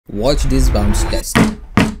Watch this bounce test.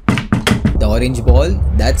 The orange ball,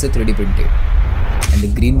 that's a 3D printed. And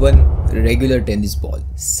the green one, regular tennis ball.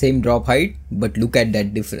 Same drop height, but look at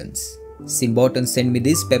that difference. Synbotron sent me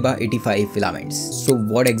this PEBA 85 filaments. So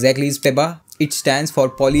what exactly is PEBA? It stands for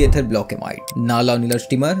Polyether-block-amide. Nylon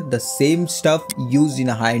elastomer, the same stuff used in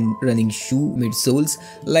a high-end running shoe midsoles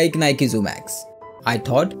like Nike ZoomX. I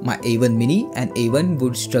thought my A1 Mini and A1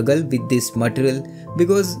 would struggle with this material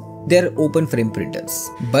because they're open frame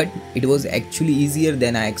printers, but it was actually easier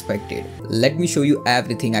than I expected. Let me show you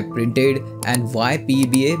everything I printed and why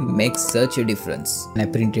PEBA makes such a difference. I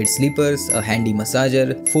printed slippers, a handy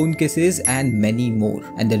massager, phone cases and many more,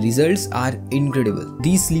 and the results are incredible.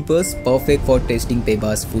 These slippers perfect for testing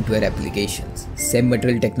PEBA's footwear applications. Same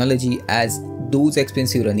material technology as those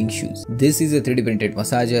expensive running shoes. This is a 3D printed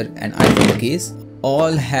massager and iPhone case.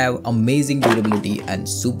 All have amazing durability and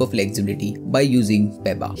super flexibility by using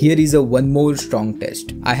PEBA. Here is one more strong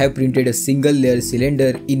test. I have printed a single layer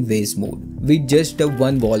cylinder in vase mode with just a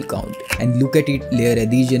 1 wall count, and look at it layer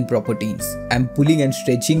adhesion properties. I'm pulling and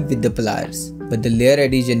stretching with the pliers, but the layer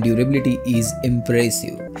adhesion durability is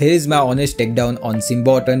impressive. Here is my honest takedown on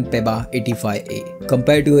Synbotron PEBA 85A.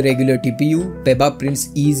 Compared to a regular TPU, PEBA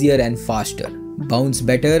prints easier and faster, bounce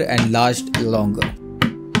better and last longer.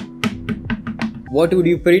 What would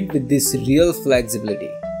you print with this real flexibility?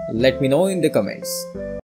 Let me know in the comments.